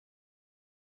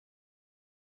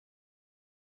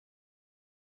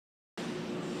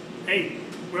Hey,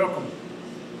 welcome.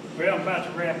 Well, I'm about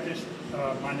to wrap this,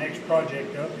 my next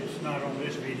project up. It's not on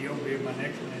this video, it'll be my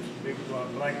next one. It's a big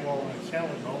black walnut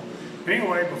salad bowl. But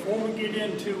anyway, before we get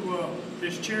into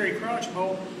this cherry crotch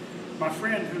bowl, my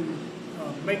friend who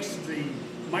makes the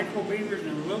micro beavers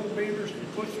and the little beavers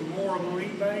and puts some more on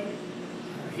eBay,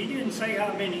 he didn't say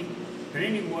how many, but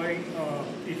anyway,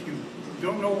 if you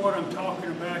don't know what I'm talking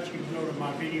about, you can go to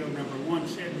my video number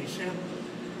 177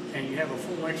 and you have a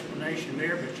full explanation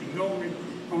there. But you can go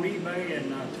on eBay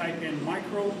and type in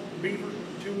micro beaver,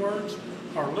 2 words,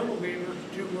 or little beaver,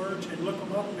 2 words, and look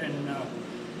them up, and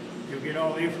you'll get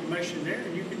all the information there,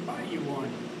 and you can buy you one.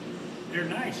 They're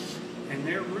nice and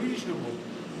they're reasonable.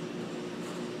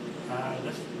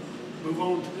 Let's move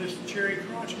on to this cherry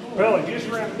crotch bowl. Well, I just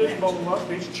wrapped this bowl up.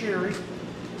 It's cherry.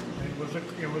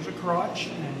 It was a crotch,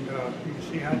 and you can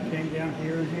see how it came down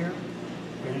here and here,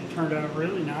 and it turned out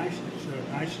really nice. It's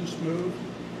nice and smooth.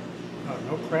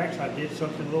 No cracks. I did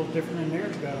something a little different in there.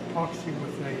 It's got epoxy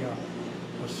with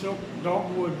a silk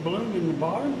dogwood bloom in the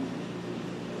bottom.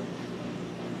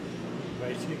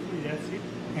 Basically, that's it.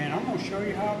 And I'm going to show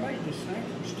you how I made this thing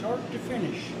from start to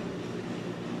finish.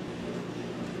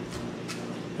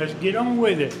 Let's get on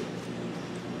with it.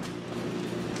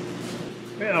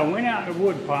 Well, I went out in the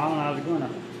wood pile and I was going to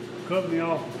cut me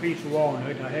off a piece of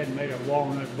walnut. I hadn't made a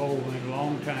walnut bowl in a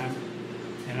long time,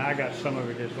 and I got some of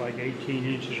it that's like 18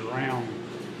 inches round.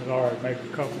 I thought I'd make a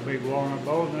couple big walnut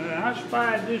bowls, and I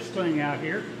spied this thing out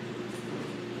here.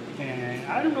 And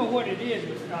I don't know what it is,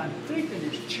 but I'm thinking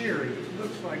it's cherry. It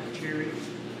looks like cherry.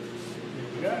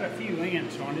 It's got a few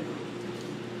ants on it.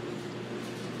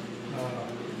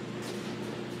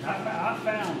 I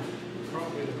found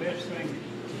probably the best thing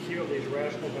to kill these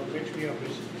rascals. I mixed me up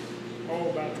is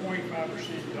about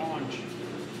 25% Dawn's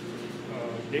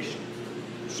dish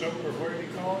soap, or whatever you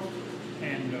call it,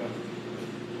 and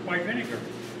white vinegar.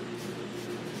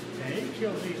 And it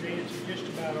kills these ants just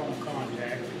about on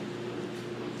contact.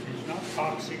 It's not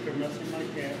toxic or nothing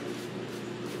like that.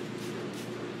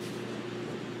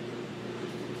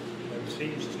 But it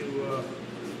seems to,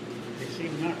 they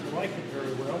seem not to like it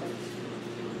very well.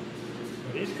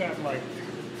 But it's got like,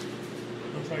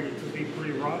 looks like it could be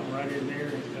pretty rotten right in there.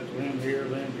 It's got limb here,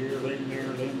 limb here, limb there,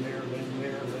 limb there, limb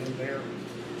there, limb there.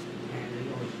 And you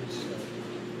know, it's just,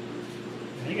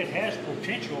 I think it has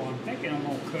potential. I'm thinking I'm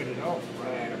going to cut it off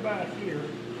right about here,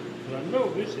 because I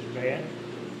know this is bad.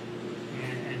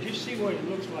 And just see what it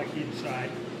looks like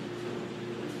inside.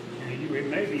 And it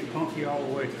may be punky all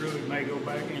the way through. It may go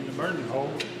back in the burning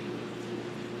hole.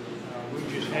 We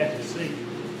just had to see.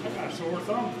 I got a sore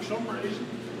thumb for some reason.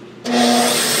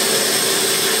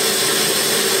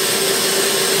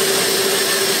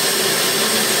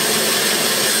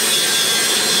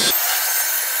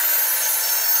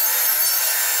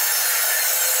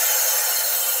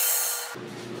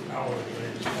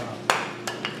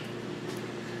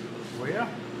 Well,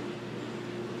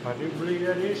 I do believe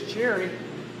that is cherry.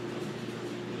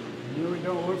 You know, it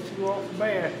don't look too awful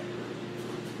bad.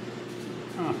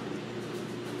 Huh.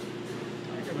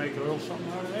 I could make a little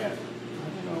something out of that. I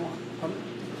don't know.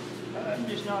 I'm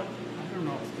just not, I don't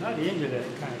know, not into that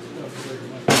kind of stuff very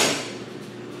much. I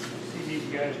see these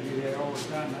guys do that all the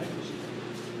time. I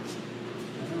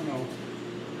don't know.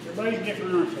 Everybody's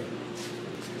different, aren't they?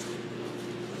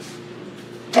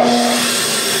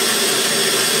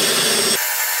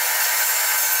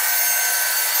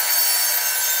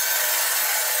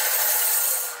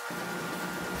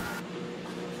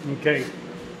 Okay,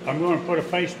 I'm going to put a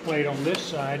faceplate on this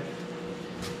side,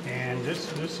 and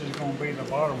this is going to be the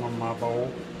bottom of my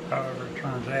bowl, however it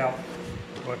turns out.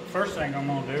 But first thing I'm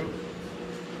going to do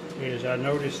is I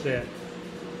noticed that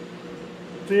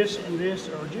this and this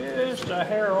are just a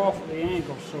hair off of the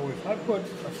angle. So if I put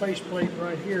a faceplate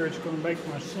right here, it's going to make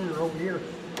my center over here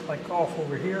like off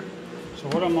over here. So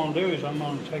what I'm going to do is I'm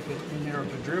going to take it in there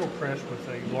with a drill press with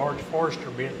a large Forester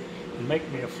bit and make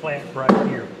me a flat right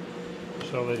here,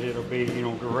 so that it'll be, you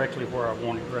know, directly where I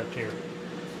want it right there.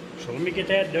 So let me get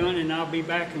that done, and I'll be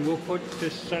back, and we'll put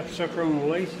this sucker on the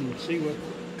lathe and see what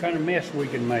kind of mess we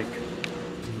can make.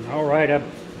 All right, I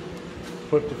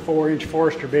put the 4-inch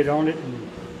Forester bit on it and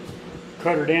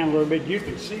cut her down a little bit. You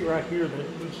can see right here that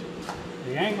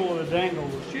the angle of the dangle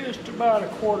was just about a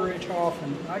 1/4 inch off,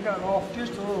 and I got off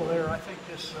just a little there. I think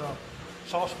this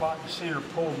soft spot in the center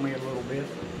pulled me a little bit.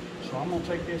 So I'm going to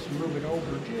take this and move it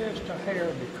over just a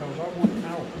hair, because I want to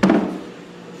know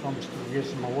if I'm still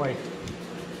getting in my way.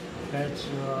 That's,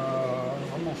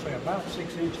 I'm going to say about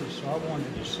 6 inches, so I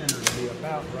wanted the center to be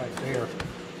about right there,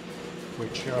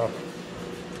 which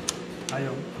I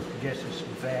don't guess it's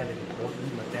that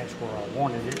important, but that's where I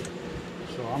wanted it.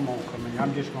 So So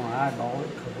I'm just gonna eyeball it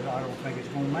because I don't think it's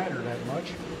gonna matter that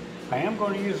much. I am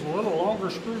gonna use a little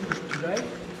longer screws today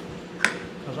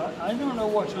because I don't know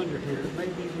what's under here. It may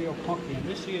be real punky, and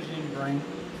this is ingrained.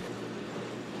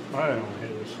 I don't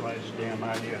have the slightest damn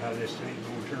idea how this thing's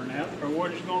gonna turn out, or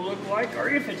what it's gonna look like, or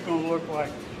if it's gonna look like.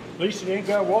 At least it ain't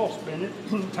got wasp in it.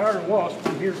 I'm tired of wasp.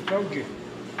 I'm here to told you.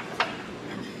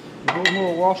 No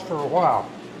more wasp for a while.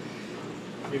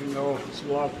 Even though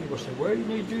a lot of people say, well, you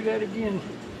need to do that again.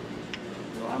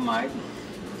 Well, I might,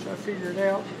 once I figure it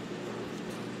out.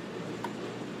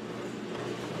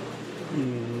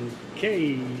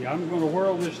 Okay, I'm going to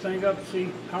whirl this thing up,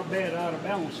 see how bad out of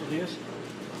balance it is.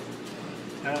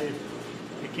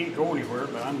 It can't go anywhere,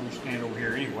 but I'm going to stand over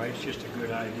here anyway. It's just a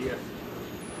good idea.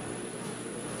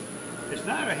 It's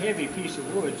not a heavy piece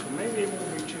of wood, so maybe it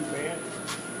won't be too bad.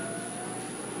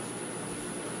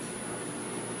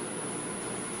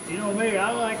 You know me,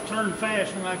 I like to turn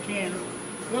fast when I can.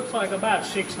 Looks like about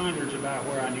 600 is about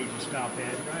where I need to stop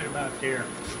at, right about there.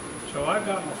 So I've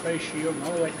got my face shield and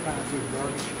all that kind of good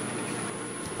garbage.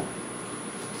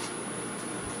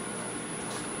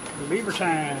 Beaver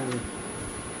time.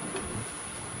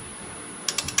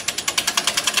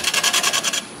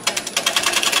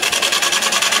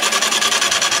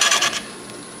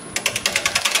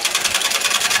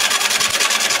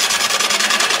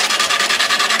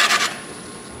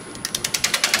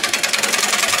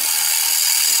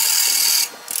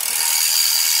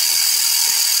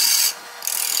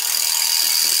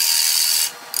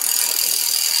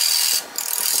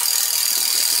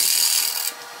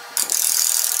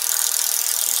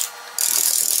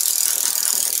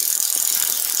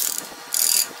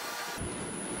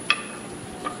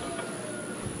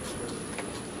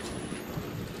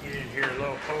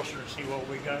 Closer and see what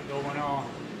we got going on.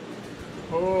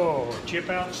 Oh, chip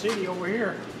out city over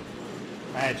here.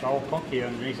 It's all punky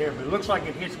underneath there, but it looks like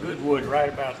it hits good wood right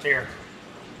about there.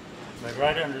 But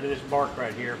right under this bark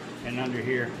right here and under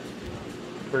here,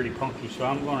 pretty punky. So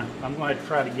I'm gonna have to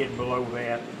try to get below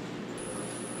that.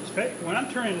 When I'm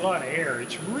turning a lot of air,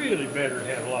 it's really better to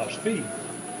have a lot of speed.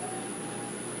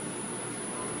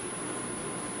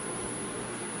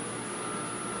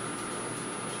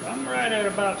 I'm right at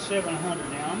about 700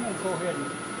 now. I'm going to go ahead and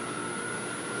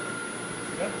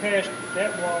got past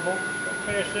that wobble, got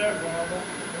past that wobble.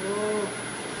 Whoa.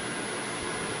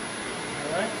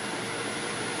 All right.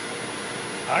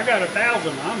 I got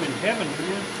 1,000. I'm in heaven,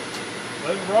 man.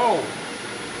 Let's roll.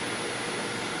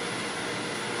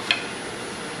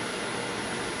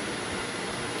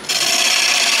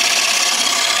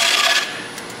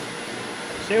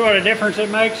 See what a difference it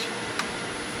makes?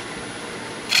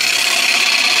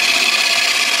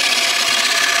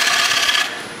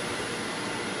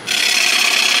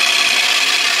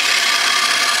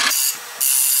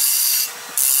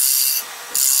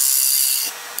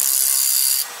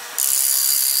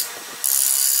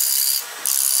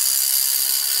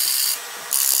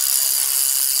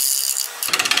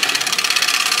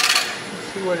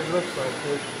 See what it looks like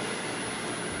first.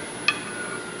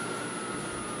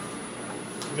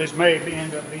 This may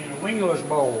end up being a wingless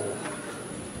bowl.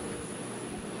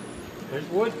 This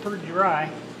wood's pretty dry.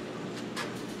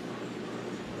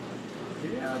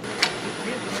 Yeah, it's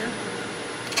getting there.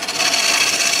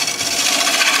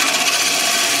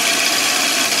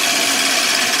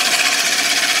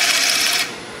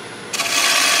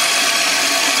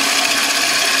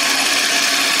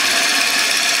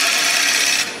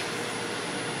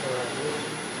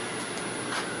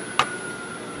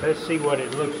 Let's see what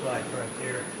it looks like right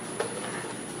there.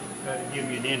 That'll give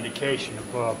you an indication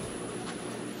of,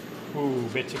 ooh,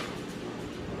 bits of,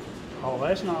 oh,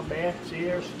 that's not bad. See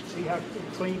there, see how it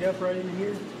cleaned up right in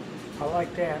here? I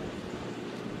like that.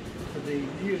 So they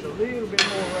use a little bit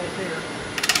more right there.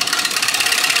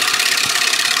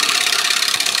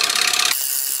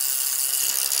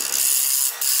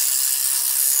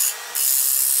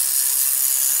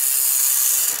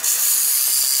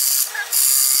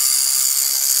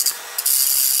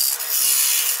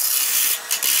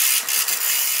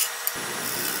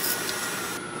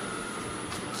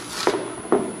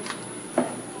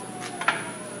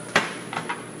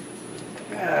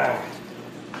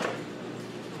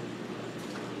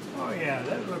 Oh yeah,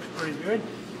 that looks pretty good.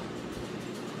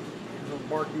 A little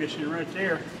bark missing right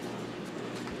there.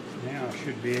 Now I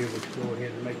should be able to go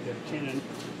ahead and make that tenon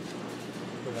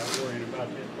without worrying about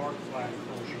that bark flying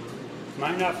across your room.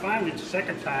 Might not find it the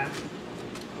second time.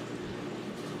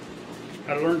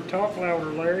 Gotta learn to talk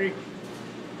louder, Larry.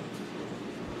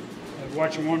 I was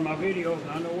watching one of my videos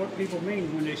and I know what people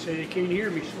mean when they say they can't hear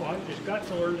me, so I just got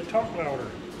to learn to talk louder.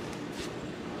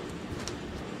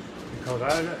 Because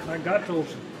I got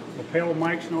those lapel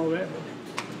mics and all that. But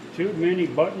too many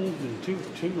buttons and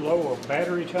too low a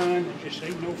battery time. It just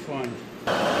ain't no fun.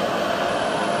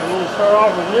 I'm going to start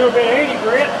off with a little bit of 80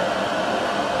 grit.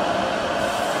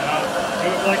 And I'll do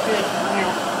it like this now.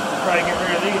 I'll try to get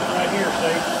rid of these right here,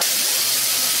 see?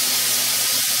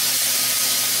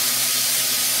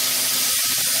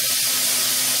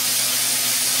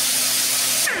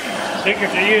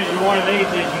 Secret to using one of these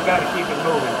is you got to keep it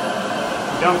moving.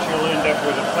 Don't you'll end up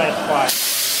with a flat spot.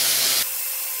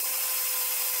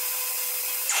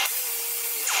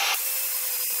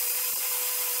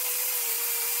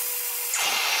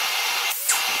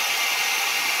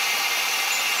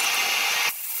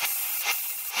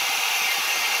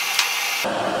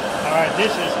 Alright,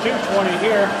 this is 220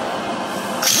 here.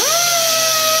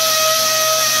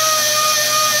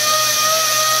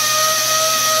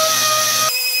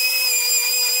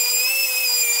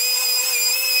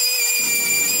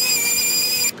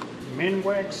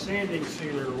 Minwax sanding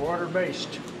sealer,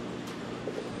 water-based.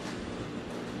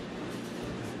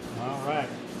 Alright,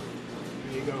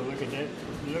 here you go, look at that.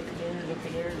 Look at there, look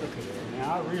at there, look at there.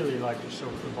 Now I really like to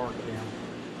soak the bark down.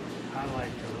 I like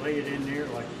to lay it in there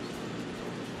like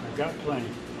I've got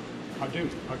plenty. I've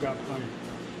got plenty.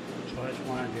 So that's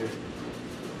why I do it.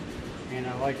 And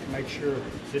I like to make sure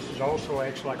this is also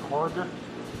acts like hardener.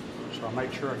 So I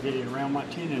make sure I get it around my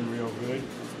tenon real good.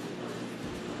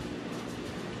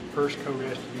 First coat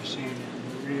has to be sanded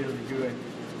really good.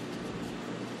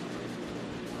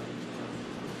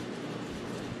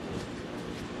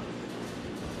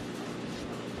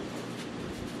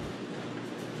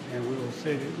 And we will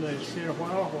let it sit a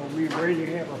while me and Brady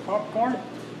have our popcorn.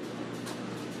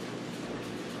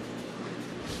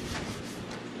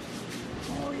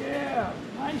 Oh yeah,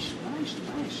 nice, nice,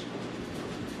 nice.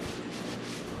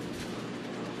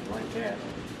 Like that.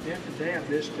 You have to dab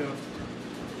this stuff.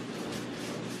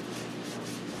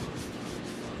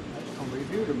 That's going to be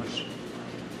beautiful.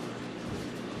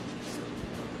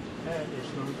 That is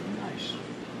going to be nice.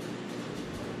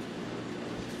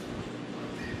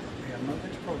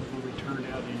 That's probably going to be turned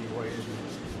out anyway, isn't it?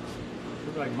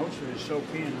 Looks like most of it is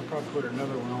soaked in. I'll probably put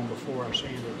another one on before I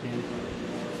sand it in.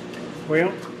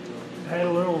 Well, had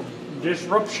a little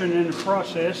disruption in the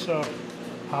process.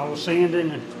 I was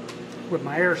sanding with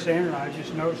my air sander. I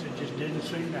just noticed it just didn't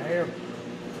seem to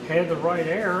have the right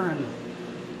air, and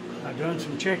I've done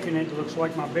some checking. It looks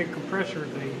like my big compressor,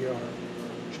 the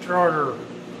starter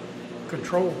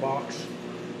control box,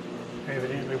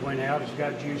 evidently went out. It's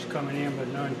got juice coming in but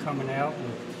none coming out,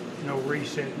 and no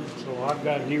resetting, so I've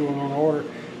got a new one on order.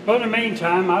 But in the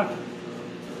meantime, I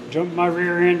jumped my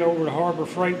rear end over to Harbor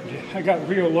Freight. I got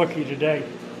real lucky today.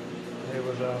 There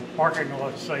was a parking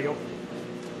lot sale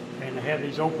and they had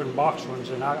these open box ones,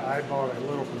 and I bought a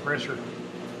little compressor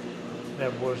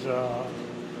that was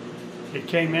it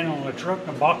came in on the truck.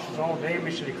 The box was all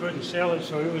damaged, so they couldn't sell it,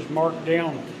 so it was marked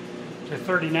down to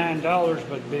 $39,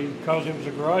 but because it was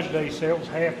a garage day sale, it was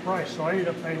half price, so I ended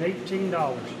up paying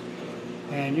 $18.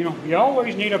 And you know, you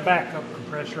always need a backup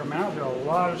compressor. I mean, I'll do a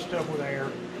lot of stuff with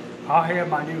air. I'll have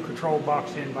my new control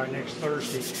box in by next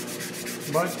Thursday,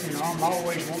 but you know, I'm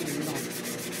always wanting to,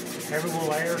 have a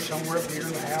little air somewhere up here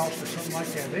in the house or something like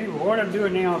that. Anyway, what I'm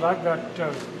doing now is I've got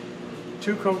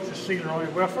 2 coats of sealer on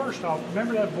it. Well, first off,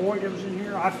 remember that void that was in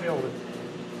here? I filled it.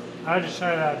 I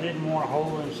decided I didn't want a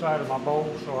hole inside of my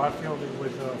bowl, so I filled it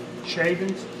with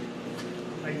shavings.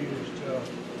 I used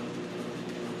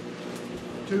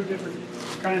 2 different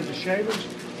kinds of shavings.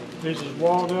 This is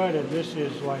walnut and this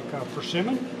is like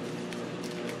persimmon.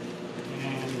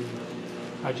 And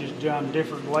I just done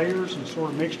different layers and sort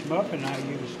of mixed them up, and I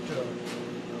used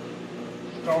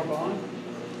Starbond.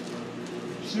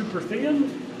 Super thin,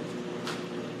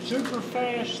 super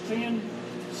fast, thin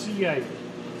C8.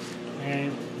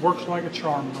 And it works like a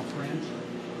charm, my friends.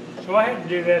 So I had to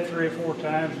do that 3 or 4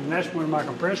 times, and that's when my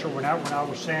compressor went out when I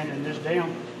was sanding this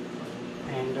down.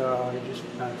 And it just,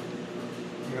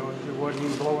 it wasn't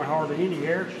even blowing hardly any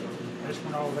air, so that's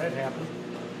when all that happened.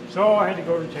 So I had to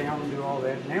go to town and do all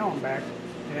that. Now I'm back,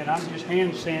 and I'm just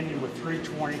hand sanding with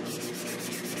 320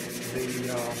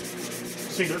 the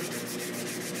sealer.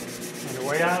 And the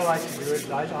way I like to do it is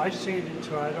I sand it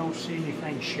so I don't see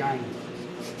anything shiny.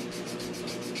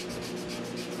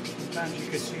 Sometimes you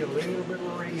can see a little bit of a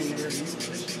ring in there. This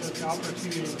is an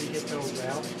opportunity to get those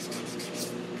out.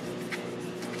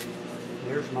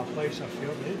 There's my place I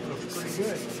filled. It looks pretty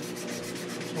good.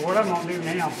 So what I'm going to do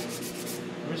now,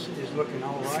 this is looking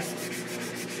all right.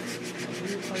 See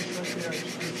your place right there.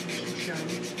 It's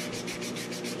shiny.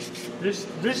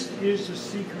 This is the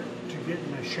secret to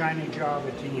getting a shiny job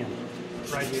at the end,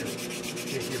 right here.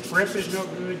 If your prep is no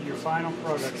good, your final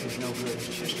product is no good.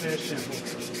 It's just that simple.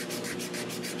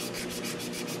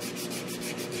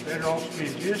 You're better off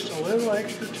spending just a little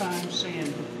extra time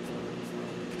sanding.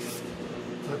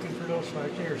 Looking for those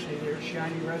right there. See, they're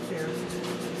shiny right there.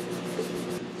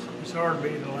 It's hard to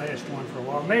be the last one for a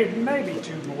while. Maybe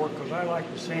two more, because I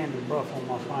like to sand and buff on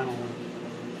my final one.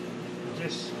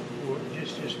 This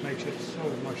just makes it so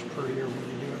much prettier when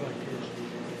you do it like this.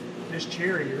 This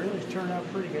cherry really turned out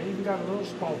pretty good. Even got a little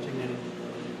spalting in it.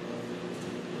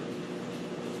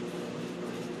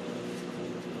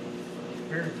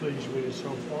 Very pleased with it so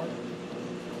far.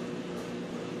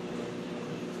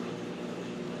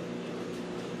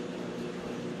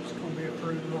 It's going to be a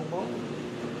pretty little ball.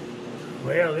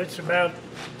 Well, it's about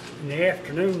in the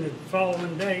afternoon the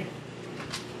following day.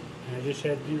 I just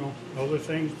had, you know, other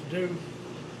things to do.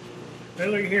 But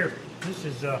look here, this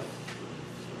is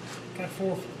got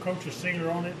 4 coats of sealer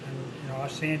on it, and you know I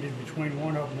sanded between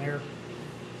one of them there,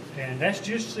 and that's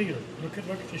just sealer. Look at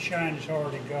the shine it's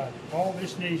already got. All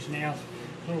this needs now is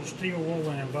a little steel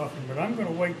wooling and buffing, but I'm going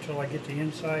to wait till I get the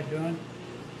inside done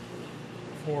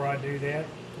before I do that.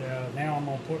 Now I'm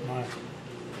going to put my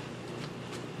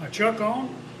chuck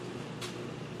on,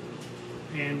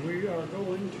 and we are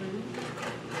going to.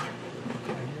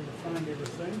 Find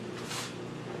everything.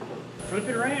 Flip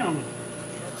it around.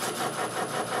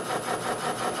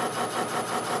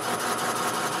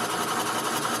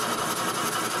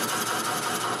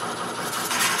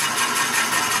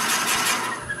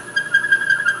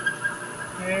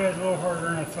 Yeah, it's a little harder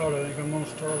than I thought. I think I'm going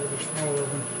to start with a smaller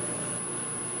one.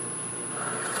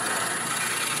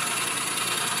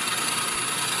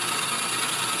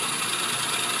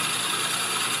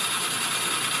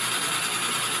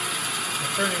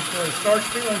 When it starts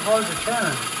feeling hard to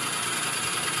turn,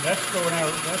 that's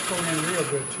going in real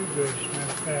good, too good, as a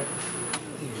matter of fact.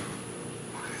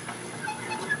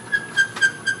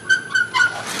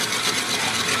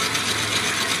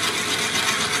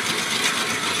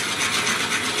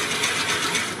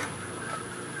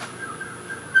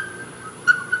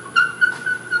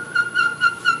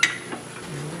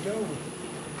 Here we go.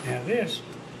 Now this,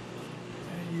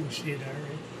 you can see it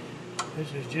already.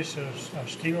 This is just a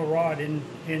steel rod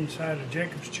inside a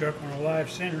Jacob's chuck on a live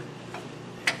center.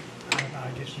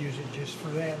 I just use it just for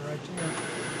that right there.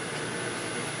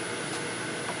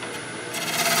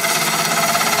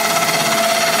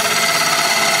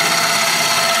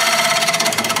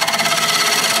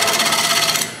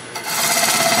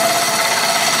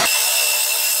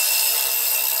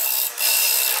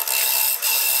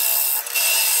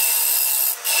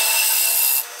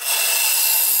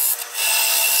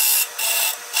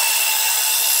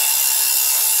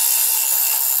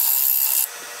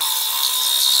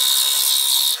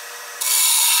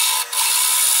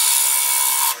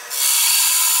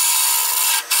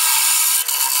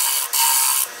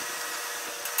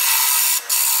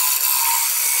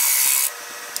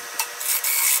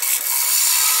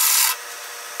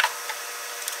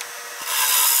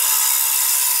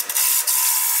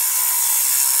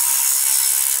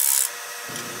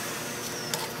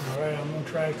 Alright, I'm going to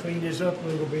try to clean this up a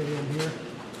little bit in here.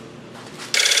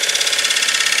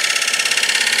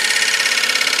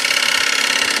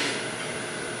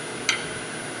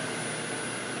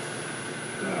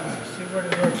 See what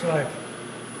it looks like.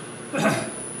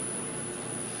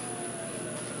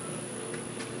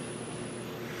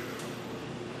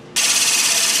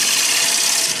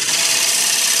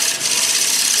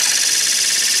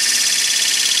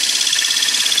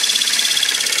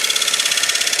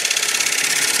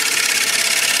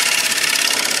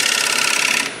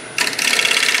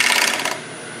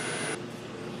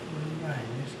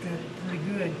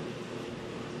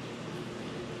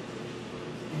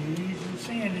 Need some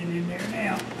sanding in there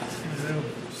now. A little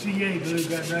CA glue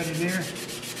got right in there.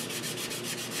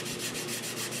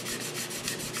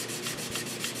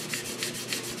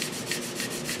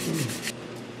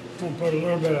 I'm going to put a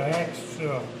little bit of Axe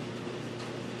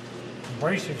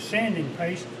abrasive sanding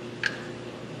paste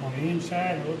on the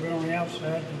inside and a little bit on the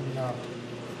outside. And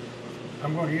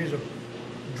I'm going to use a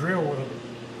drill with a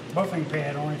buffing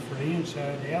pad on it for the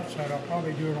inside. The outside I'll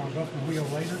probably do it on a buffing wheel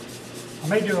later. I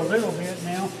may do a little bit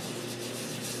now,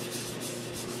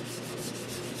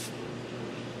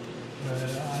 but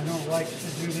I don't like to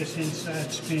do this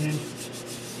inside spinning.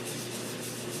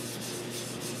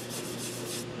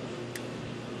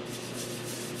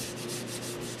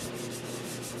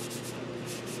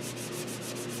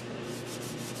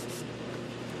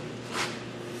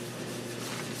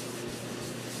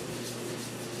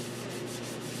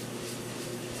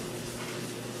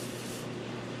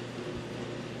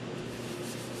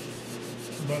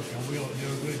 But look, and Whirler do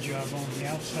a good job on the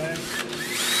outside.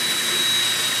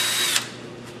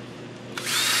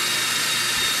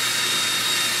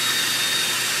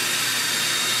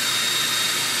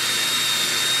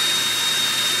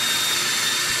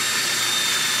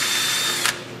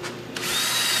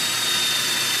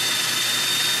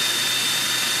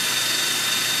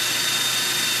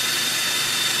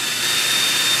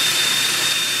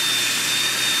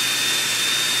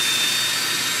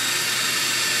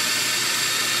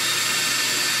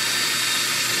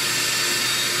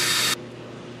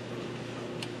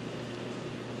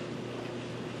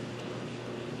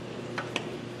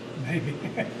 Maybe.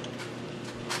 It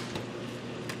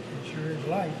sure is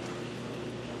light.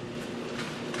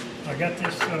 I got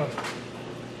this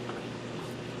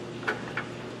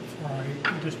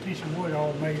this piece of wood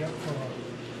all made up for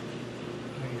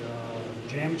a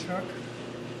jam chuck.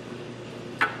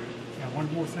 Now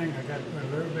one more thing, I got to put a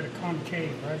little bit of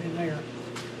concave right in there,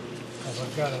 because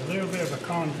I've got a little bit of a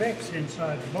convex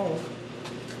inside the bowl.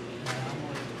 And I'm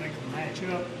going to think it'll match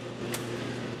up.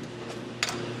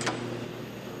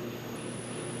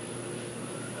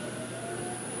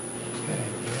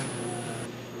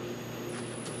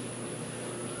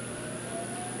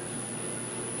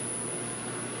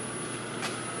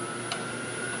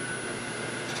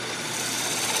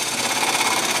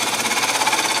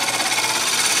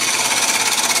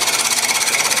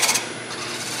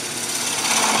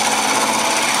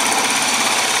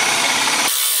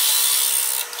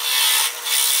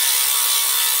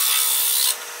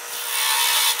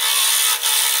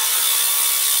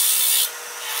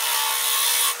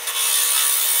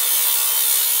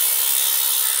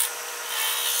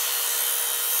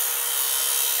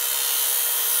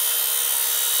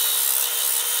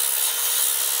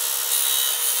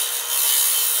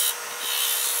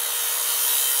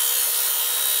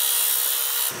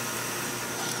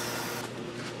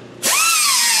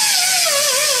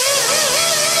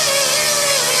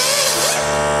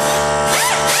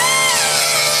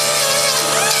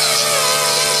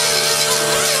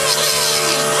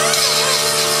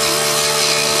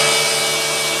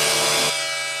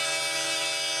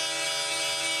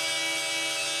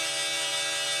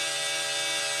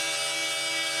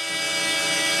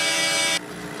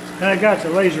 I got the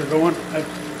laser going. I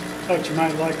thought you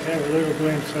might like to have a little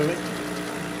glimpse of it.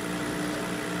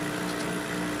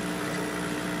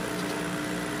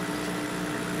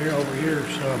 Here over here,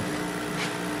 so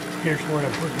here's what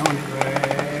I'm putting on it right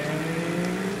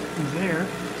there.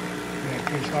 That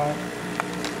piece off.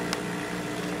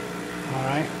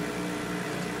 Alright.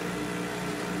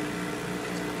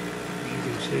 As you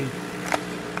can see,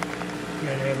 you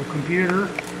gotta have a computer.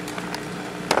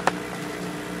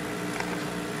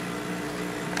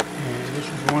 This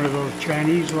is one of those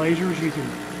Chinese lasers you can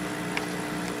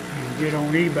get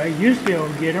on eBay. You used to be able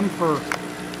to get them for,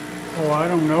 oh, I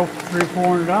don't know, $300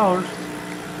 or $400.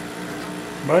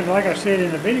 But like I said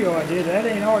in the video I did, that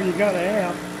ain't all you got to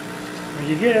have. When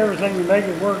you get everything to make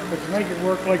it work, but to make it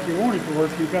work like you want it to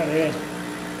work, you've got to add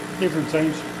different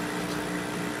things.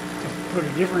 Put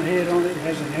a different head on it. It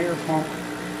has an air pump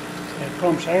that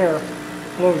pumps air,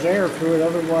 blows air through it,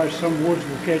 otherwise some woods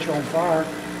will catch on fire.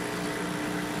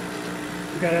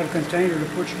 You've got to have a container to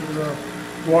put your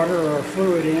water or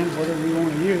fluid in, whatever you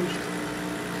want to use.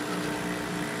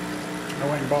 I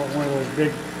went and bought one of those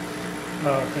big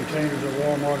containers at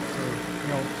Walmart for,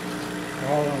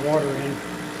 all the water in,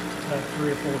 about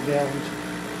 3 or 4 gallons.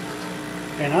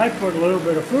 And I put a little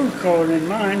bit of food coloring in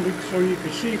mine so you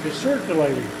could see if it's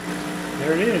circulating.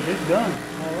 There it is, it's done.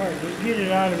 All right, let's get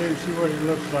it out of there and see what it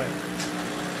looks like.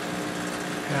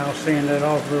 And I'll sand that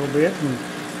off a little bit and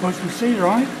put some cedar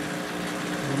on it.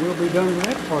 And we'll be done with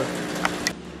that part.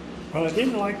 Well, I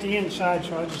didn't like the inside,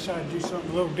 so I decided to do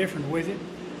something a little different with it.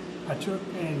 I took,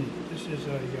 and this is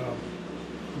a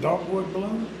dogwood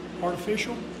balloon,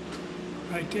 artificial,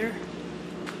 right there.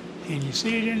 And you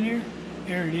see it in there?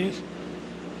 There it is.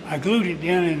 I glued it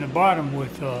down in the bottom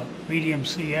with medium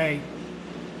CA.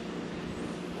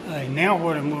 Now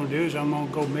what I'm going to do is I'm going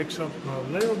to go mix up a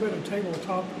little bit of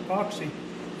tabletop epoxy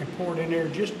and pour it in there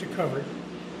just to cover it.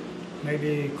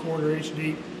 Maybe a 1/4 inch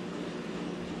deep.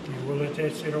 And we'll let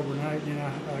that sit overnight. And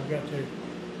I've got to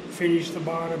finish the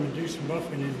bottom and do some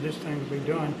buffing and this thing will be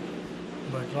done.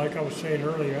 But like I was saying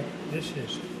earlier, this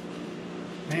is,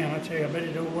 man, I tell you, I bet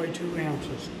it don't weigh 2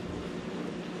 ounces.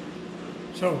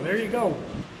 So there you go.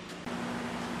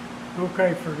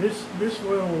 Okay, for this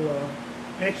little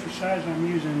exercise, I'm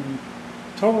using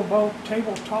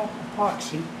tabletop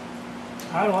epoxy.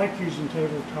 I like using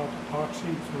tabletop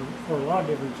epoxy for a lot of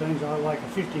different things. I like a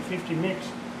 50-50 mix.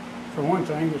 For one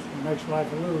thing, it makes life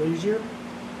a little easier.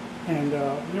 And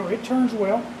you know, it turns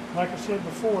well. Like I said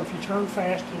before, if you turn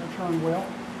fast, it'll turn well.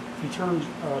 If you turn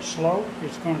slow,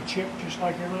 it's going to chip just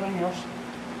like everything else.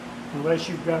 Unless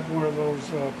you've got one of those,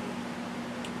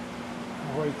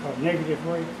 what do you call it, negative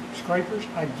rate scrapers.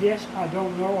 I guess, I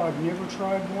don't know, I've never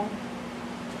tried one.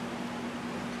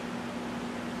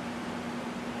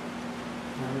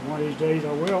 One of these days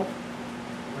I will,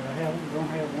 but I don't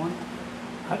have one.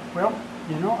 Well,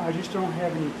 you know, I just don't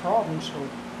have any problems, so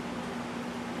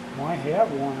why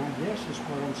have one, I guess is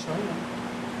what I'm saying.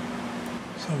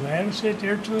 So that'll sit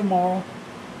there till tomorrow.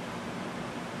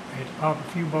 I had to pop a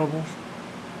few bubbles.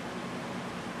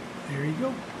 There you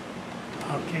go.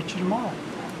 I'll catch you tomorrow.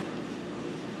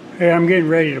 Hey, I'm getting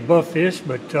ready to buff this,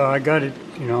 but I got it,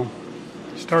 you know,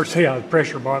 start to say I was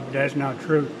pressure bar, but that's not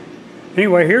true.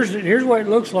 Anyway, here's what it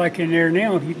looks like in there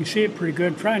now. You can see it pretty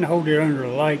good. I'm trying to hold it under the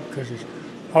light because it's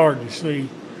hard to see.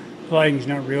 The lighting's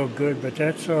not real good, but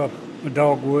that's a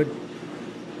dogwood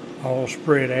all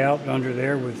spread out under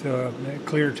there with that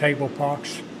clear tabletop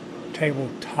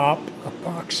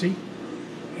epoxy.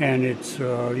 And it's,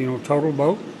 you know, total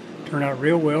boat. Turned out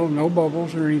real well, no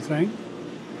bubbles or anything.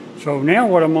 So now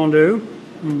what I'm going to do,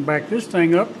 I'm going to back this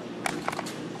thing up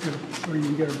so you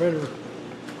can get a better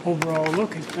overall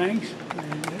look at things.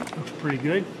 And that looks pretty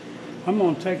good. I'm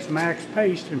going to take some Axe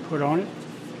paste and put on it.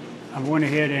 I went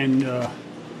ahead and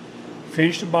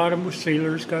finished the bottom with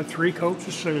sealer. It's got 3 coats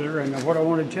of sealer, and what I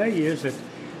want to tell you is that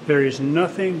there is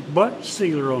nothing but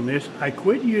sealer on this. I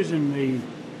quit using the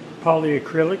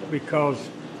polyacrylic because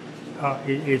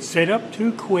it set up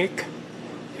too quick,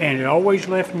 and it always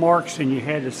left marks, and you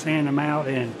had to sand them out,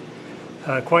 and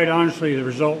quite honestly, the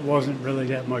result wasn't really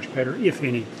that much better, if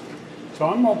any. So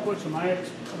I'm going to put some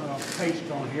Axe paste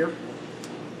on here,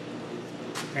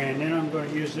 and then I'm going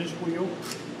to use this wheel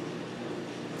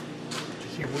to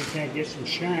see if we can't get some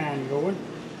shine going.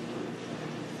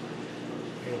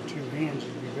 Yeah, 2 hands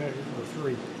would be better, or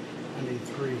 3. I need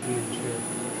 3 hands here.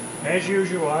 As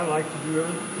usual, I like to do it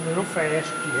a little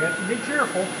fast. You have to be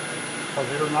careful,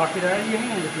 because it'll knock it out of your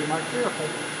hand if you're not careful.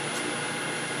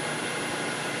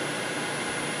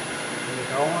 And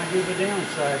I don't want to do the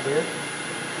downside there.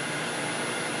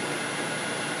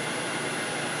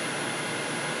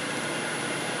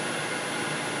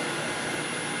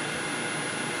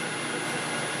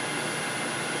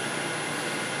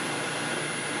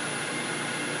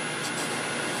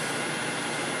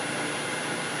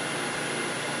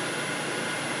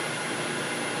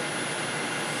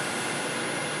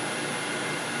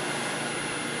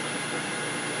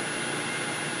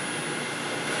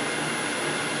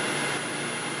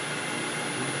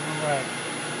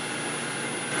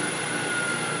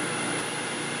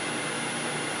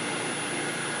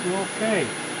 Okay,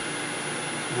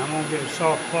 and I'm going to get a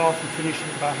soft cloth and finish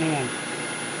it by hand.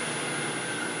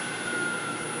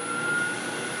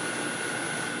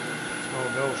 Oh,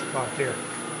 dull spot there.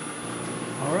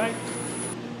 All right.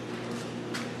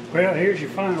 Well, here's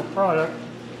your final product.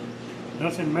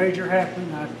 Nothing major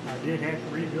happened. I did have to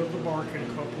rebuild the bark in a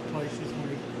couple of places when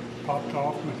it popped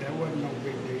off, but that wasn't no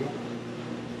big deal.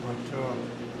 But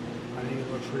I think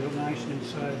it looks real nice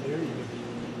inside there. You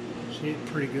can see it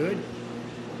pretty good.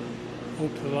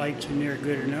 Hope the light's in there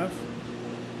good enough.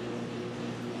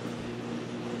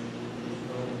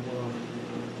 So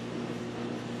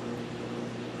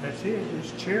that's it.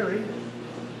 It's cherry.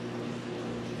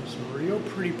 There's some real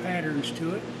pretty patterns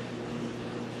to it,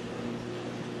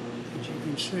 as you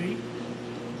can see.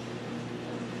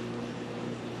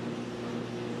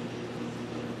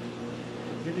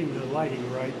 Getting the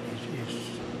lighting right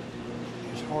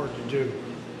is hard to do.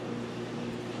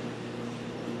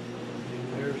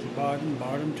 There's the bottom.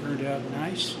 Bottom turned out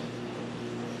nice.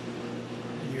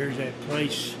 Here's that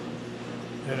place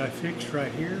that I fixed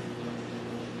right here.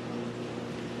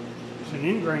 It's an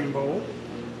ingrain bowl.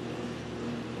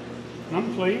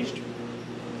 I'm pleased.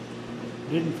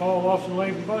 Didn't fall off the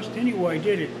lathe and bust anyway,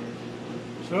 did it?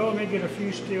 So let me get a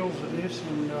few stills of this,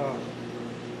 and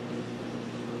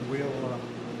we'll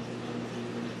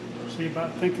see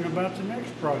about thinking about the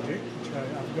next project, which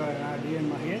I've got an idea in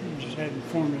my head and just haven't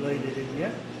formulated it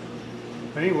yet.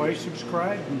 But anyway,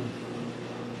 subscribe, and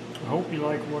I hope you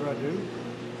like what I do.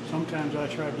 Sometimes I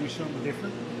try to do something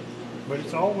different, but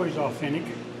it's always authentic.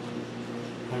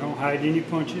 I don't hide any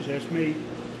punches, that's me.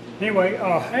 Anyway,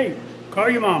 hey, call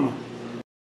your mama.